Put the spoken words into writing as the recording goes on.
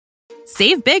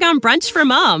Save big on brunch for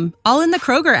mom, all in the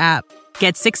Kroger app.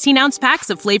 Get 16-ounce packs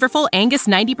of flavorful Angus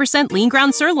 90% lean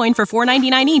ground sirloin for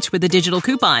 $4.99 each with a digital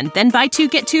coupon. Then buy 2,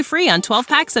 get 2 free on 12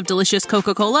 packs of delicious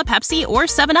Coca-Cola, Pepsi, or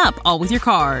 7-Up, all with your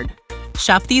card.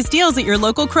 Shop these deals at your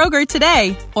local Kroger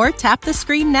today, or tap the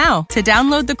screen now to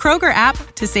download the Kroger app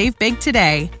to save big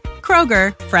today.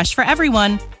 Kroger, fresh for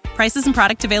everyone. Prices and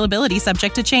product availability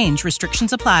subject to change.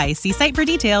 Restrictions apply. See site for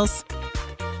details.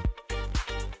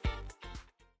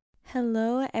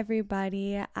 Hello,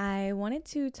 everybody. I wanted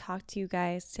to talk to you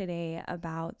guys today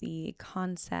about the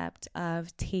concept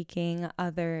of taking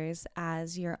others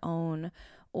as your own,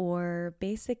 or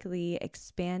basically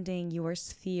expanding your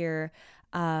sphere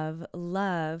of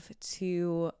love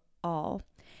to all.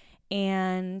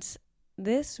 And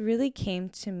this really came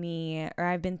to me, or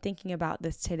I've been thinking about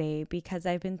this today because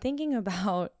I've been thinking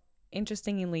about,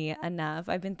 interestingly enough,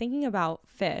 I've been thinking about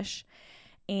fish.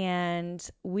 And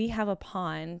we have a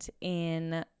pond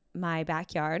in my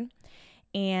backyard,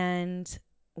 and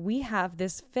we have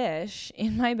this fish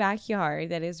in my backyard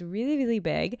that is really, really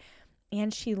big,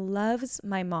 and she loves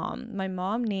my mom. My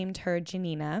mom named her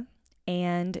Janina,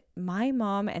 and my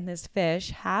mom and this fish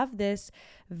have this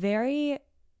very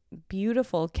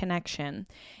beautiful connection.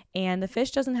 And the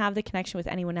fish doesn't have the connection with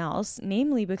anyone else,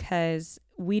 namely because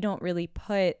we don't really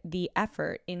put the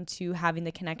effort into having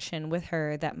the connection with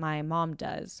her that my mom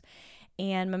does.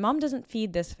 And my mom doesn't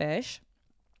feed this fish.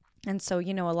 And so,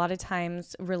 a lot of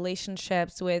times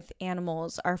relationships with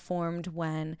animals are formed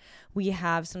when we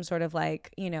have some sort of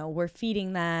we're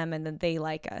feeding them and then they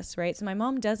like us, right? So my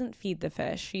mom doesn't feed the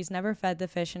fish. She's never fed the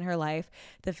fish in her life.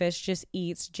 The fish just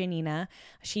eats Janina.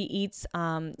 She eats,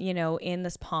 in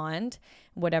this pond,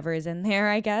 whatever is in there,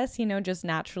 I guess, just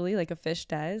naturally like a fish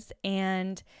does.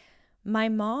 And my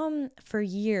mom for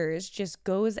years just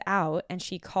goes out and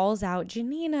she calls out,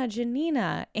 Janina,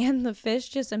 Janina. And the fish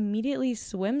just immediately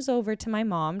swims over to my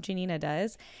mom, Janina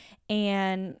does.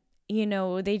 And,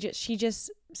 she just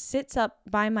sits up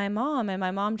by my mom and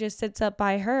my mom just sits up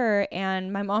by her,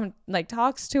 and my mom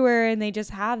talks to her, and they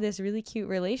just have this really cute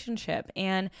relationship.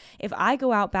 And if I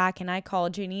go out back and I call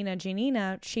Janina,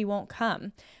 Janina, she won't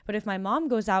come. But if my mom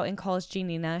goes out and calls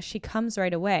Janina, she comes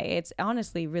right away. It's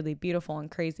honestly really beautiful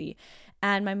and crazy.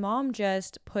 And my mom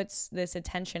just puts this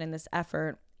attention and this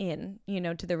effort in,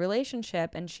 to the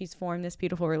relationship, and she's formed this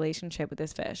beautiful relationship with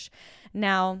this fish.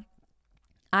 Now,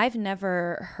 I've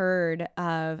never heard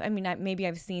of, maybe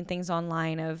I've seen things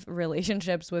online of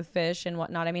relationships with fish and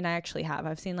whatnot. I actually have.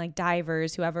 I've seen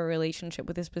divers who have a relationship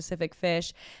with a specific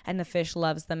fish and the fish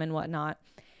loves them and whatnot.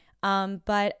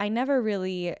 But I never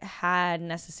really had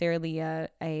necessarily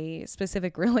a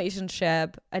specific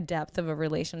relationship, a depth of a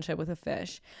relationship with a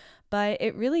fish. But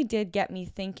it really did get me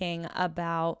thinking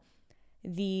about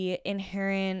the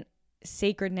inherent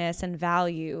sacredness and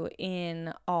value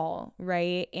in all,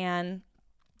 right? And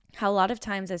how a lot of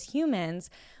times as humans,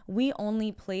 we only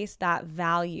place that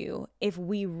value if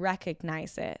we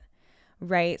recognize it,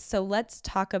 right? So let's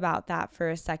talk about that for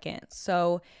a second.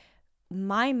 So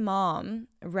my mom,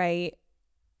 right,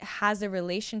 has a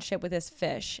relationship with this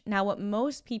fish. Now, what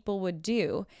most people would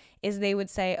do is they would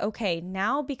say, okay,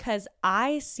 now because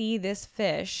I see this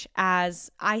fish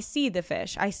as, I see the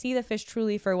fish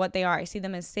truly for what they are. I see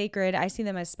them as sacred. I see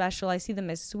them as special. I see them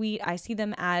as sweet. I see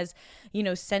them as,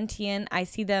 sentient. I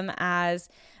see them as,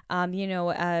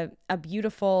 a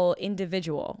beautiful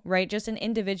individual, right? Just an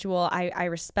individual. I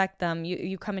respect them.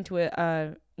 You come into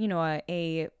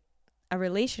a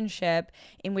relationship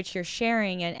in which you're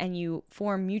sharing and you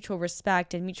form mutual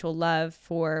respect and mutual love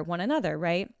for one another,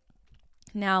 right?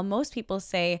 Now, most people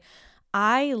say,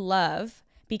 I love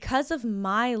because of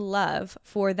my love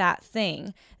for that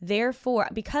thing. Therefore,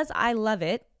 because I love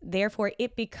it, therefore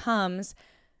it becomes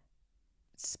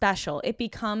special. It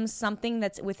becomes something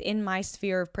that's within my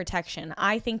sphere of protection.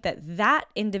 I think that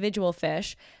individual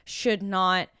fish should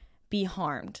not be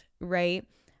harmed, right?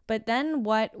 But then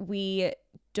what we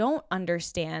don't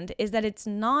understand is that it's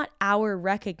not our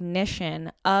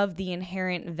recognition of the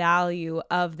inherent value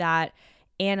of that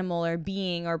animal or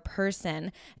being or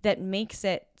person that makes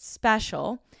it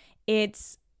special.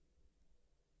 It's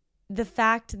the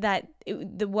fact that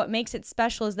what makes it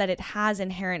special is that it has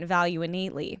inherent value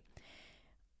innately.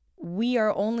 We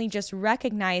are only just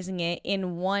recognizing it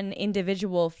in one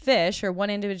individual fish or one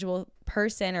individual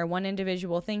person or one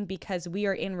individual thing because we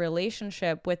are in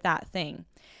relationship with that thing.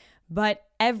 But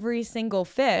every single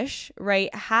fish,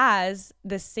 right, has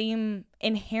the same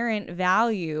inherent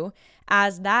value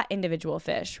as that individual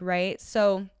fish, right?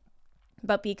 So,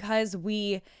 but because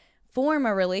we form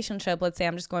a relationship, let's say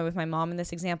I'm just going with my mom in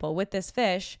this example, with this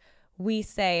fish, we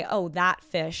say, oh, that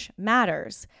fish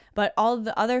matters, but all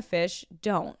the other fish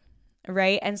don't.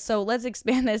 Right. And so let's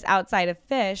expand this outside of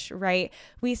fish, right?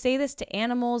 We say this to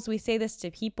animals. We say this to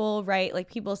people, right? Like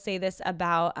people say this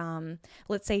about,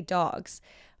 let's say dogs.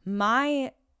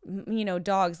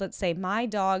 Dogs, let's say my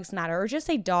dogs matter, or just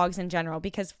say dogs in general,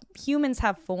 because humans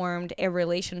have formed a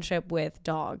relationship with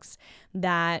dogs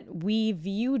that we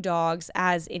view dogs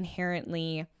as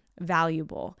inherently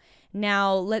valuable.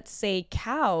 Now, let's say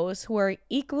cows, who are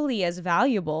equally as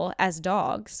valuable as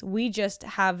dogs, we just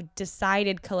have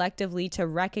decided collectively to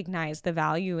recognize the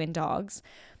value in dogs.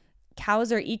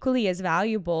 Cows are equally as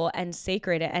valuable and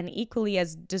sacred and equally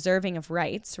as deserving of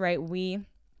rights, right? We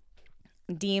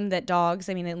deem that dogs,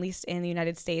 at least in the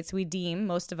United States, we deem,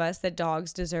 most of us, that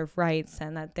dogs deserve rights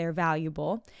and that they're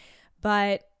valuable.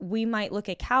 But we might look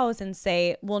at cows and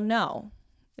say, well, no,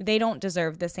 they don't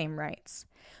deserve the same rights.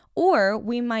 Or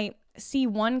we might see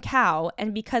one cow,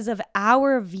 and because of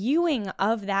our viewing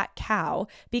of that cow,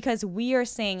 because we are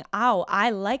saying, oh, I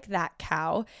like that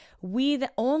cow, we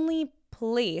only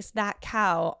place that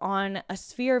cow on a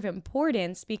sphere of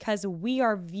importance because we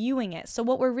are viewing it. So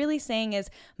what we're really saying is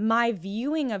my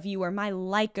viewing of you or my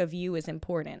like of you is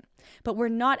important, but we're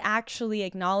not actually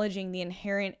acknowledging the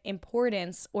inherent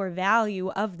importance or value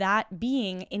of that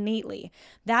being innately.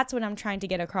 That's what I'm trying to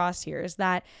get across here, is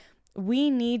that we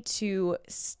need to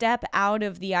step out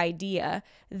of the idea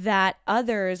that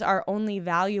others are only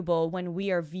valuable when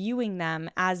we are viewing them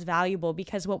as valuable,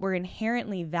 because what we're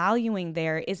inherently valuing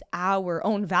there is our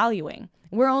own valuing.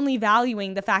 We're only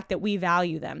valuing the fact that we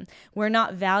value them. We're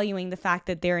not valuing the fact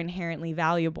that they're inherently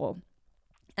valuable.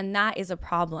 And that is a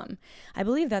problem. I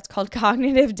believe that's called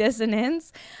cognitive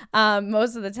dissonance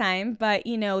most of the time. But,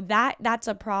 that's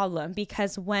a problem,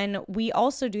 because when we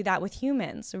also do that with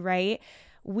humans, right?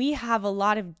 We have a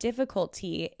lot of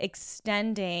difficulty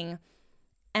extending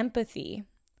empathy.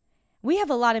 We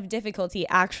have a lot of difficulty,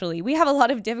 actually. We have a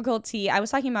lot of difficulty. I was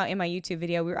talking about in my YouTube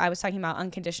video, I was talking about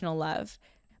unconditional love.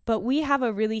 But we have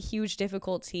a really huge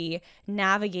difficulty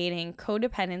navigating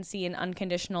codependency and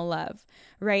unconditional love,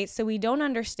 right? So we don't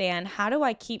understand, how do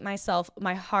I keep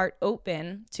my heart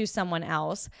open to someone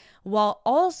else while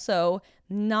also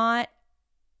not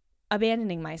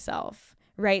abandoning myself?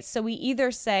 Right? So we either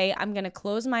say, I'm going to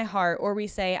close my heart, or we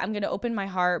say, I'm going to open my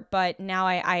heart, but now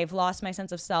I've lost my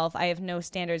sense of self. I have no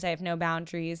standards. I have no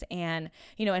boundaries. And,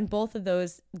 and both of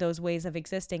those ways of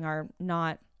existing are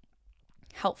not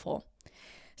helpful.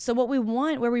 So where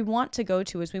we want to go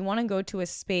to is, we want to go to a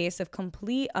space of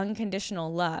complete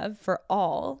unconditional love for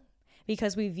all,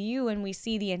 because we view and we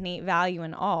see the innate value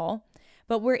in all.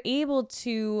 But we're able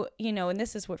to, and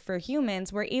this is what for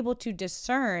humans, we're able to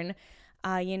discern,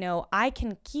 I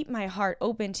can keep my heart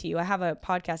open to you. I have a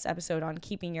podcast episode on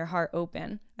keeping your heart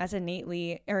open. That's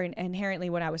inherently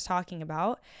what I was talking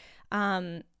about.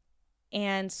 And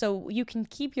so you can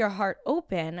keep your heart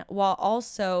open while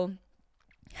also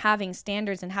having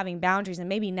standards and having boundaries and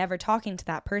maybe never talking to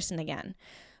that person again.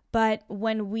 But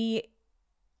when we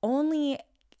only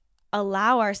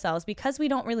allow ourselves, because we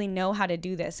don't really know how to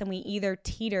do this, and we either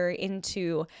teeter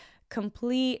into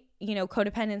complete,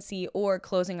 codependency or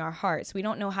closing our hearts. We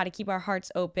don't know how to keep our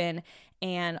hearts open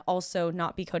and also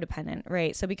not be codependent,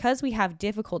 right? So because we have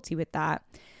difficulty with that,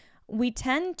 we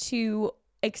tend to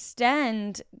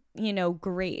extend,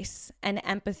 grace and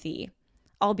empathy,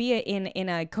 albeit in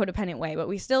a codependent way, but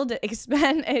we still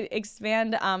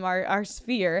expand our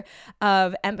sphere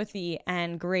of empathy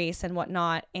and grace and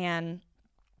whatnot, and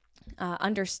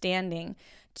understanding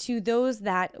to those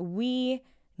that we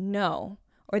know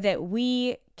or that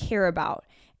we care about.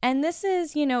 And this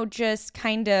is, just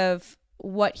kind of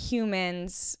what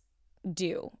humans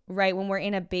do, right? When we're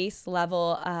in a base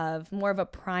level of more of a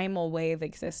primal way of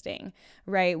existing,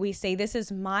 right? We say, this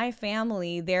is my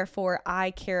family, therefore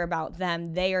I care about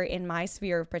them. They are in my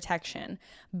sphere of protection,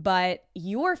 but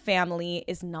your family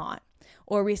is not.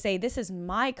 Or we say, this is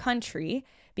my country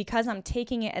because I'm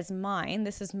taking it as mine.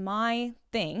 This is my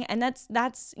thing. And that's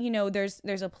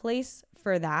there's a place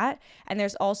for that. And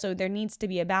there needs to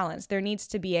be a balance. There needs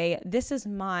to be this is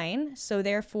mine, so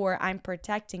therefore I'm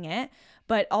protecting it,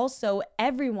 but also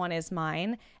everyone is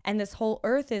mine and this whole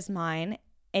earth is mine,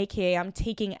 aka I'm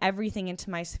taking everything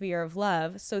into my sphere of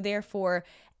love, so therefore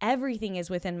everything is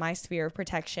within my sphere of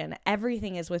protection.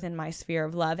 Everything is within my sphere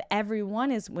of love.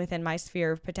 Everyone is within my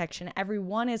sphere of protection.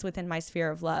 Everyone is within my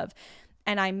sphere of love.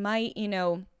 And I might,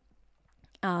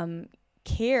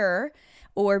 care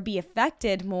or be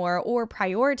affected more or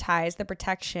prioritize the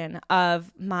protection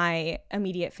of my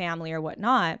immediate family or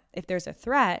whatnot if there's a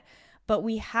threat. but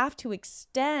we have to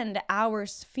extend our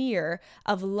sphere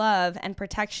of love and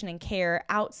protection and care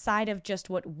outside of just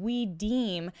what we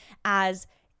deem as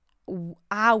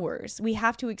ours. We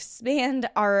have to expand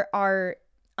our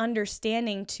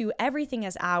understanding to everything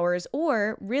as ours,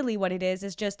 or really what it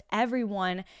is just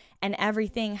everyone and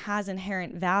everything has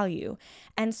inherent value.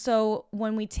 And so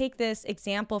when we take this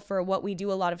example for what we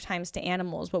do a lot of times to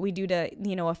animals, what we do to,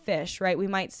 a fish, right? We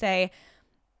might say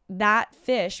that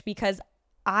fish, because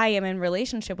I am in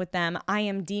relationship with them, I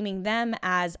am deeming them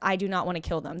as I do not want to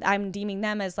kill them. I'm deeming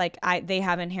them as like they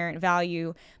have inherent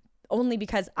value only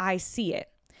because I see it.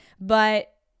 But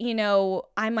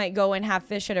I might go and have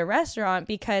fish at a restaurant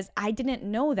because I didn't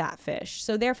know that fish.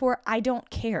 So therefore, I don't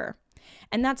care.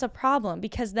 And that's a problem,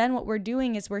 because then what we're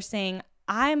doing is we're saying,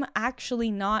 I'm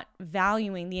actually not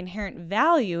valuing the inherent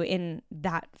value in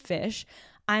that fish.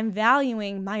 I'm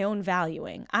valuing my own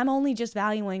valuing. I'm only just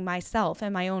valuing myself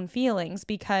and my own feelings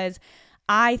because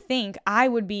I think I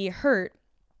would be hurt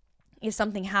if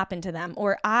something happened to them,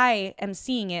 or I am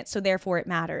seeing it, so therefore it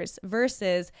matters,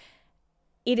 versus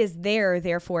it is there,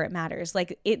 therefore it matters.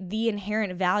 Like the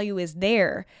inherent value is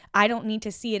there. I don't need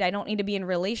to see it. I don't need to be in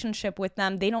relationship with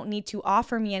them. They don't need to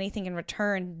offer me anything in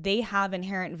return. They have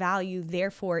inherent value,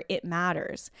 therefore it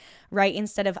matters, right?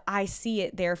 Instead of I see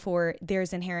it, therefore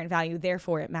there's inherent value,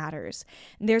 therefore it matters.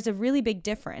 There's a really big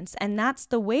difference. And that's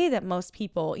the way that most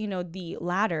people, the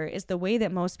latter is the way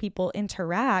that most people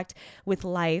interact with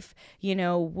life,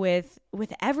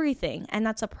 with everything. And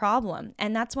that's a problem.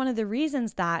 And that's one of the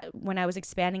reasons that when I was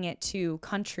expanding it to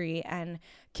country and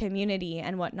community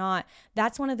and whatnot,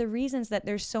 that's one of the reasons that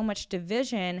there's so much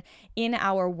division in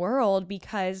our world,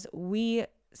 because we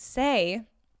say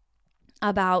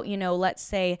about, let's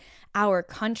say our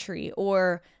country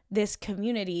or this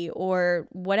community or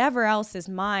whatever else is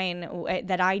mine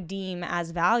that I deem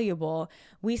as valuable,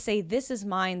 we say this is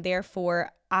mine,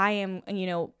 therefore I am,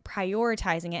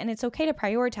 prioritizing it. And it's okay to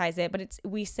prioritize it, but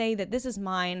we say that this is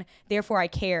mine, therefore I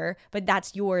care, but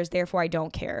that's yours, therefore I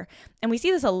don't care. And we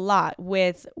see this a lot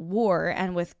with war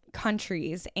and with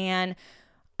countries. And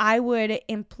I would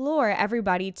implore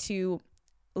everybody to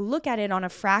look at it on a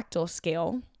fractal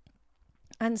scale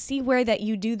and see where that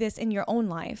you do this in your own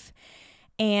life.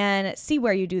 And see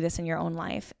where you do this in your own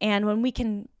life. And when we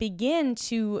can begin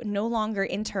to no longer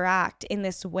interact in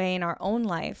this way in our own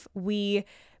life, we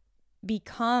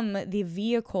become the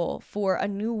vehicle for a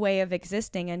new way of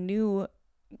existing, a new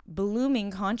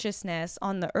blooming consciousness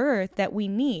on the earth that we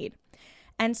need.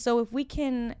 And so if we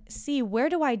can see, where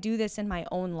do I do this in my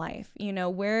own life?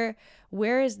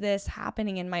 Where is this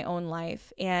happening in my own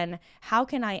life? And how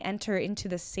can I enter into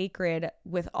the sacred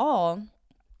with all?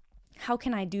 How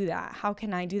can I do that? How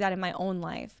can I do that in my own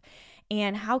life?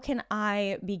 And how can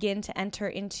I begin to enter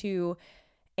into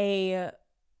a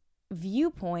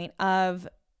viewpoint of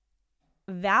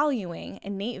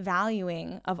innate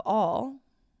valuing of all,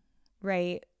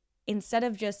 right? Instead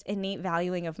of just innate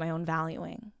valuing of my own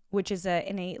valuing, which is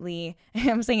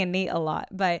I'm saying innate a lot,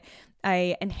 but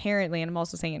and I'm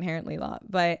also saying inherently a lot,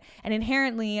 but an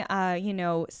inherently,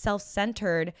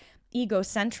 self-centered,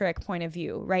 egocentric point of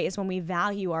view, right, is when we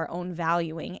value our own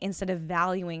valuing instead of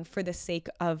valuing for the sake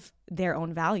of their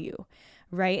own value,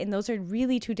 right? And those are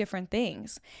really two different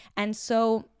things. And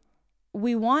so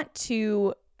we want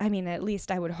to, at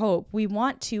least I would hope, we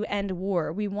want to end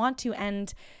war. We want to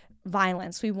end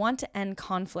violence. We want to end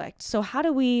conflict. So how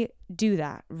do we do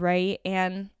that, right?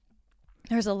 And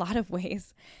there's a lot of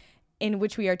ways in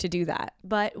which we are to do that.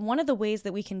 But one of the ways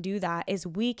that we can do that is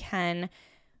we can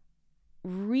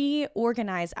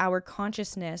reorganize our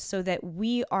consciousness so that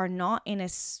we are not in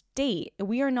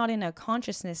a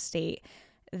consciousness state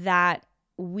that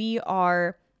we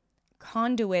are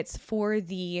conduits for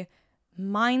the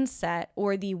mindset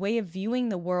or the way of viewing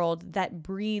the world that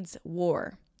breeds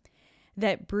war,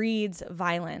 that breeds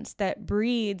violence, that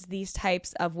breeds these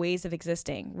types of ways of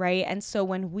existing, right? And so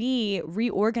when we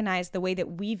reorganize the way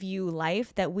that we view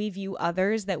life, that we view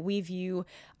others, that we view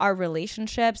our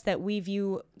relationships, that we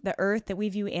view the earth, that we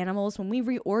view animals, when we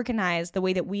reorganize the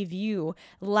way that we view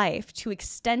life to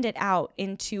extend it out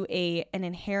into an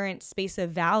inherent space of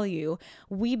value,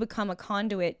 we become a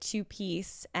conduit to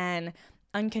peace and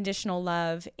unconditional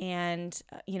love and,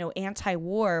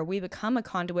 anti-war. We become a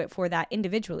conduit for that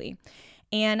individually.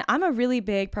 And I'm a really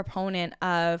big proponent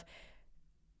of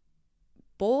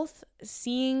both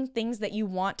seeing things that you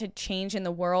want to change in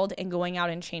the world and going out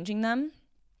and changing them,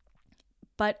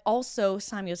 but also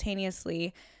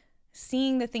simultaneously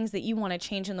seeing the things that you want to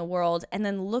change in the world and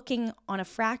then looking on a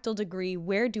fractal degree,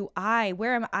 where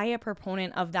am I a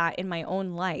proponent of that in my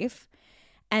own life?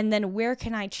 And then where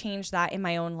can I change that in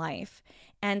my own life?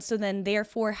 And so then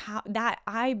therefore how that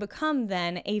I become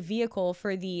then a vehicle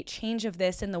for the change of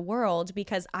this in the world,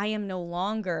 because I am no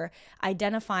longer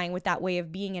identifying with that way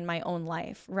of being in my own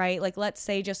life, right? Like, let's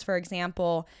say, just for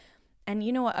example, and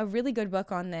you know, a really good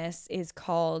book on this is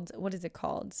called, what is it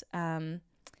called?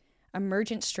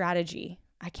 Emergent Strategy.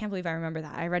 I can't believe I remember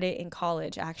that. I read it in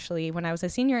college, actually. When I was a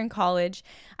senior in college,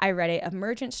 I read it,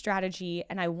 Emergent Strategy,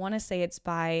 and I want to say it's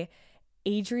by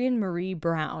Adrienne Marie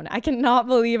Brown. I cannot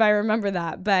believe I remember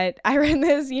that, but I read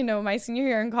this, you know, my senior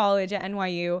year in college at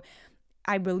NYU.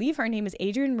 I believe her name is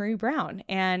Adrienne Marie Brown,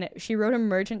 and she wrote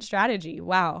Emergent Strategy.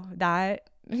 Wow, that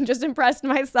just impressed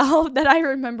myself that I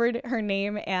remembered her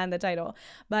name and the title.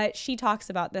 But she talks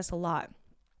about this a lot.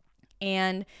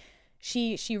 And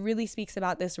she really speaks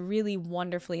about this really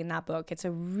wonderfully in that book. It's a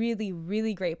really,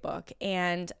 really great book.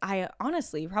 And I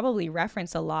honestly probably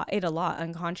reference it a lot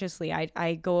unconsciously.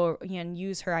 I go and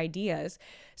use her ideas.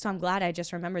 So I'm glad I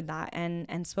just remembered that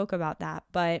and spoke about that.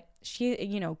 But she,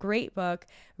 you know, great book,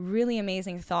 really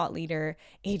amazing thought leader,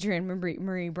 Adrienne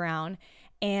Marie Brown.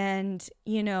 And,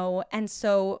 you know, and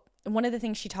so one of the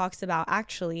things she talks about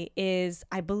actually is,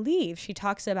 I believe she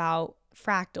talks about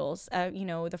fractals, you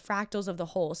know, the fractals of the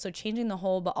whole. So changing the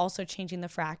whole, but also changing the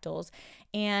fractals.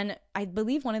 And I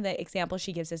believe one of the examples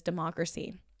she gives is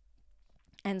democracy.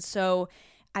 And so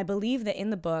I believe that in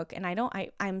the book, and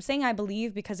I'm saying I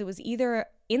believe because it was either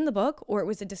in the book or it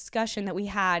was a discussion that we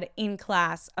had in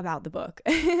class about the book.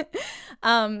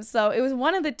 So it was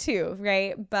one of the two,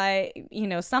 right? But, you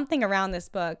know, something around this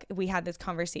book, we had this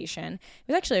conversation.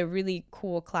 It was actually a really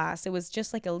cool class. It was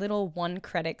just like a little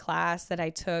 1-credit class that I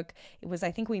took. It was,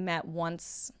 I think we met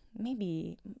once,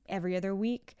 maybe every other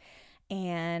week.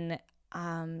 And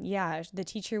yeah, the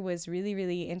teacher was really,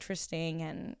 really interesting,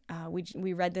 and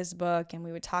we read this book and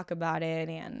we would talk about it,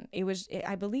 and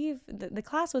I believe the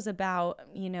class was about,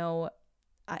 you know,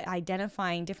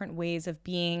 identifying different ways of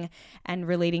being and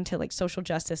relating to like social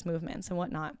justice movements and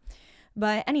whatnot.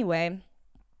 But anyway,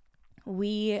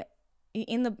 we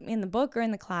in the book or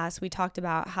in the class, we talked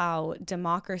about how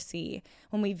democracy,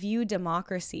 when we view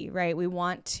democracy, right, we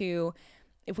want to,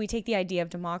 if we take the idea of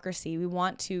democracy, we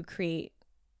want to create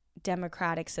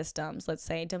democratic systems, let's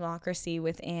say democracy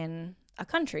within a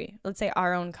country, let's say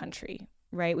our own country,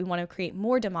 right? We want to create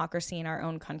more democracy in our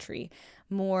own country,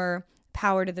 more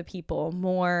power to the people,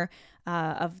 more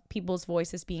of people's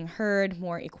voices being heard,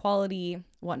 more equality,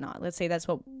 whatnot. Let's say that's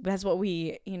what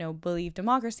we, you know, believe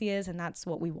democracy is, and that's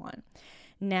what we want.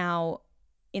 Now,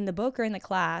 in the book or in the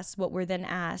class, what we're then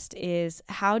asked is,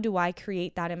 how do I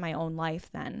create that in my own life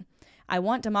then? I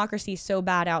want democracy so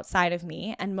bad outside of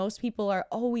me, and most people are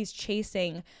always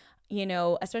chasing, you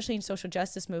know, especially in social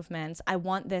justice movements, I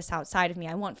want this outside of me.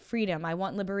 I want freedom. I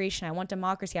want liberation. I want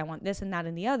democracy. I want this and that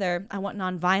and the other. I want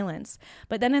nonviolence.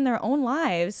 But then in their own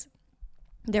lives,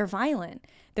 they're violent.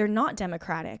 They're not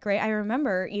democratic, right? I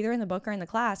remember either in the book or in the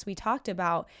class, we talked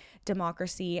about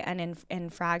democracy and in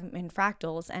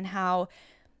fractals, and how,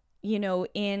 you know,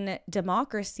 in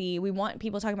democracy, we want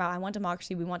people talking about, I want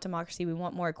democracy, we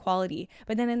want more equality.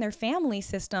 But then in their family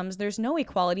systems, there's no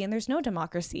equality and there's no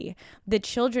democracy. The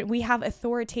children, we have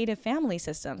authoritative family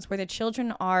systems where the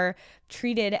children are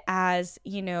treated as,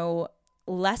 you know,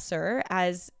 lesser,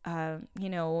 as, you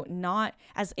know, not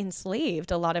as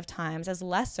enslaved a lot of times, as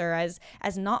lesser,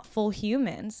 as not full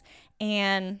humans.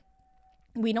 And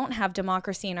we don't have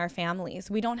democracy in our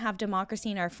families. We don't have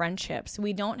democracy in our friendships.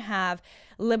 We don't have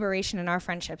liberation in our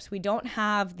friendships. We don't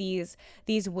have these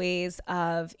ways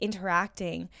of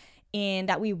interacting in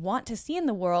that we want to see in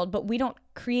the world, but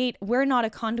we're not a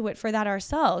conduit for that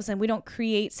ourselves, and we don't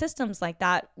create systems like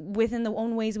that within the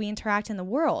own ways we interact in the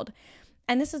world.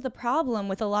 And this is the problem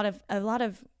with a lot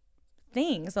of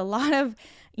things, a lot of,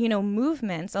 you know,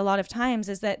 movements, a lot of times,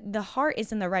 is that the heart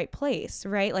is in the right place,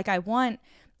 right? Like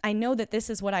I know that this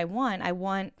is what I want. I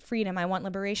want freedom. I want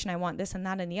liberation. I want this and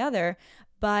that and the other.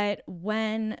 But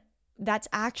when that's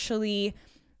actually,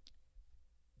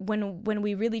 when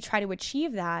we really try to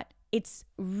achieve that, it's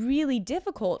really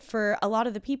difficult for a lot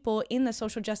of the people in the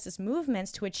social justice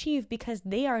movements to achieve, because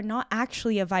they are not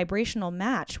actually a vibrational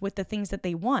match with the things that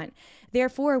they want.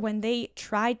 Therefore, when they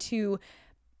try to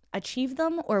achieve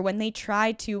them, or when they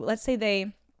try to, let's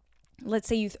say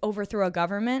you overthrow a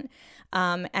government,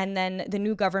 and then the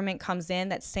new government comes in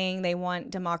that's saying they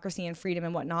want democracy and freedom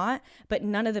and whatnot, but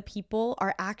none of the people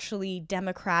are actually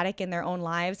democratic in their own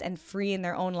lives and free in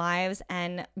their own lives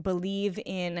and believe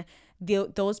in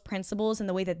those principles and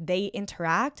the way that they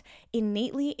interact.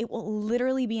 Innately, it will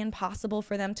literally be impossible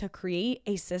for them to create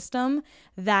a system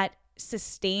that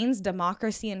sustains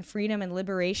democracy and freedom and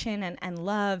liberation and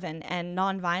love and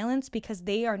nonviolence, because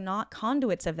they are not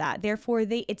conduits of that. Therefore,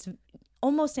 it's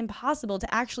almost impossible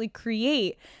to actually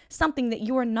create something that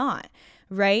you are not,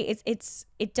 right?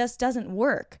 It just doesn't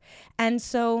work. And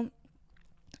so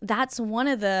that's one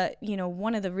of the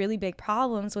really big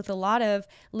problems with a lot of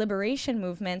liberation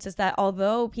movements, is that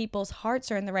although people's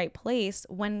hearts are in the right place,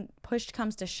 when push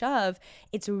comes to shove,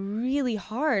 it's really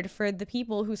hard for the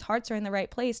people whose hearts are in the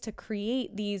right place to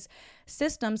create these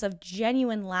systems of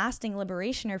genuine, lasting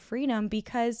liberation or freedom,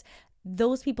 because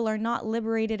those people are not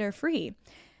liberated or free.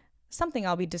 Something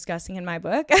I'll be discussing in my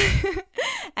book.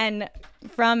 And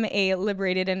from a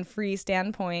liberated and free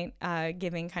standpoint,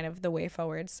 giving kind of the way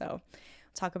forward. So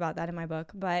talk about that in my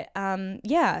book. But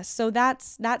so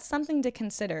that's something to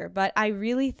consider. But I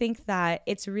really think that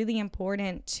it's really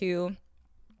important to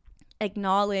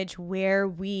acknowledge where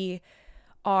we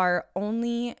are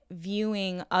only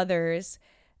viewing others,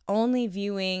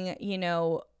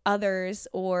 others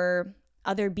or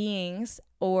other beings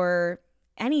or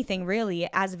anything really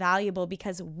as valuable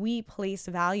because we place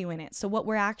value in it. So what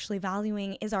we're actually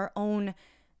valuing is our own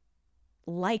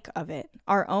like of it,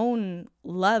 our own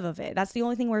love of it. That's the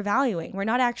only thing we're valuing. We're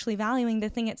not actually valuing the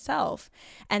thing itself.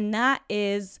 And that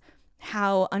is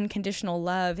how unconditional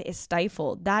love is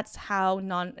stifled. That's how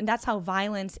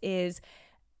violence is,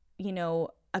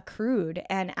 accrued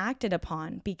and acted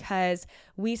upon, because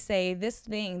we say this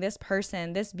thing, this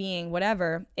person, this being,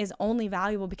 whatever, is only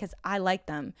valuable because I like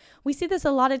them. We see this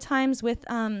a lot of times with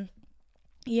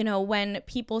when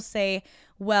people say,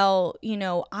 well,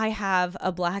 I have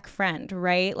a black friend,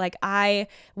 right? Like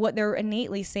what they're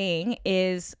innately saying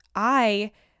is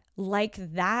I like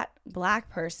that black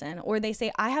person. Or they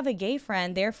say, I have a gay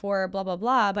friend, therefore blah, blah,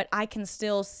 blah, but I can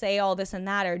still say all this and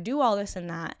that or do all this and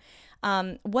that.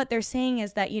 What they're saying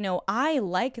is that, I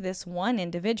like this one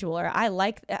individual, or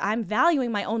I'm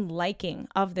valuing my own liking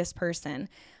of this person.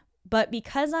 But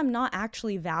because I'm not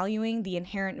actually valuing the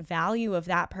inherent value of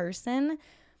that person,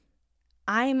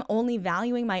 I'm only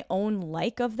valuing my own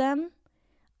like of them.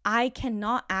 I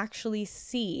cannot actually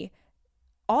see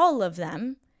all of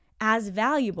them as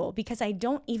valuable because I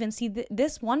don't even see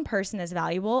this one person as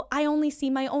valuable. I only see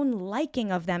my own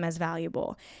liking of them as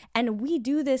valuable. And we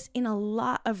do this in a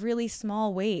lot of really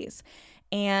small ways.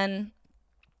 And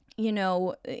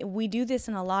we do this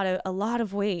in a lot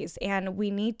of ways, and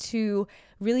we need to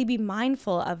really be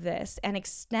mindful of this and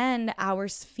extend our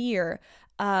sphere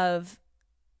of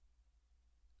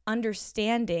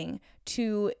understanding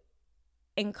to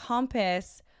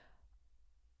encompass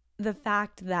the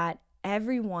fact that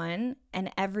everyone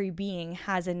and every being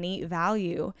has innate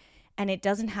value, and it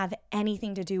doesn't have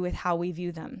anything to do with how we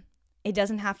view them. It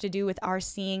doesn't have to do with our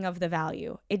seeing of the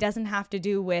value. It doesn't have to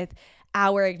do with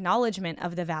our acknowledgement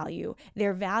of the value.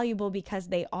 They're valuable because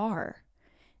they are,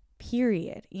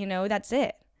 period. That's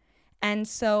it. And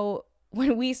so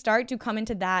when we start to come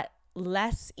into that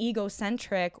less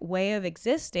egocentric way of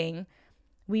existing,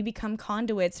 we become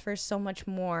conduits for so much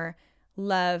more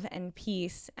love and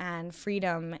peace and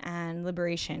freedom and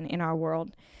liberation in our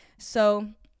world. So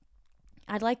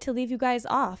I'd like to leave you guys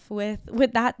off with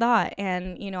that thought.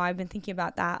 And, I've been thinking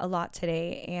about that a lot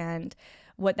today and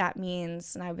what that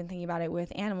means. And I've been thinking about it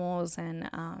with animals. And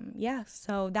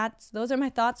so those are my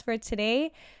thoughts for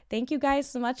today. Thank you guys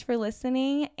so much for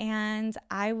listening. And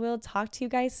I will talk to you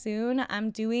guys soon. I'm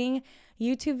doing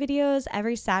YouTube videos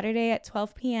every Saturday at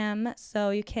 12 p.m. So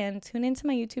you can tune into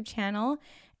my YouTube channel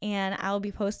and I'll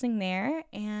be posting there.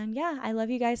 And I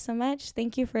love you guys so much.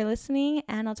 Thank you for listening,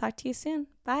 and I'll talk to you soon.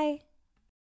 Bye.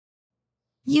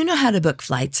 You know how to book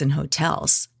flights and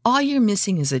hotels. All you're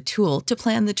missing is a tool to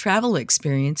plan the travel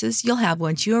experiences you'll have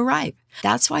once you arrive.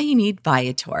 That's why you need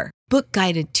Viator. Book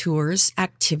guided tours,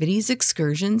 activities,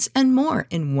 excursions, and more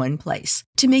in one place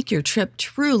to make your trip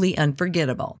truly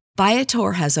unforgettable.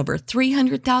 Viator has over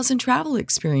 300,000 travel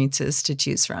experiences to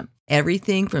choose from.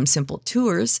 Everything from simple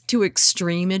tours to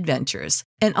extreme adventures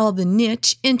and all the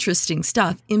niche, interesting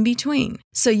stuff in between.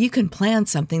 So you can plan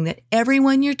something that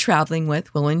everyone you're traveling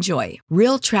with will enjoy.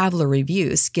 Real traveler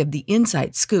reviews give the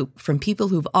inside scoop from people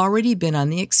who've already been on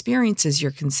the experiences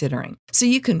you're considering. So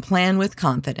you can plan with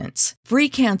confidence. Free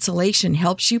cancellation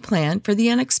helps you plan for the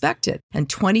unexpected. And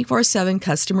 24/7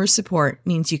 customer support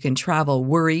means you can travel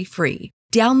worry-free.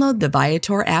 Download the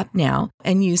Viator app now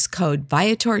and use code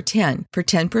Viator10 for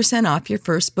 10% off your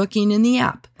first booking in the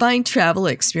app. Find travel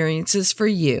experiences for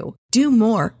you. Do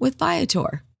more with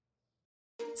Viator.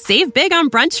 Save big on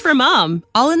brunch for mom,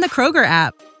 all in the Kroger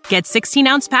app. Get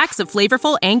 16-ounce packs of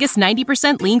flavorful Angus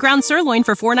 90% lean ground sirloin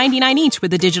for $4.99 each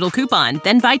with a digital coupon.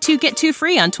 Then buy 2, get 2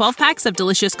 free on 12 packs of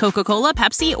delicious Coca-Cola,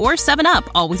 Pepsi, or 7-Up,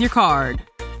 all with your card.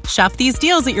 Shop these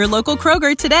deals at your local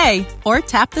Kroger today, or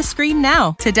tap the screen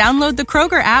now to download the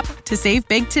Kroger app to save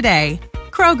big today.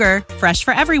 Kroger, fresh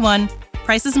for everyone.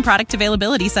 Prices and product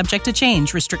availability subject to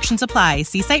change. Restrictions apply.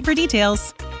 See site for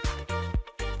details.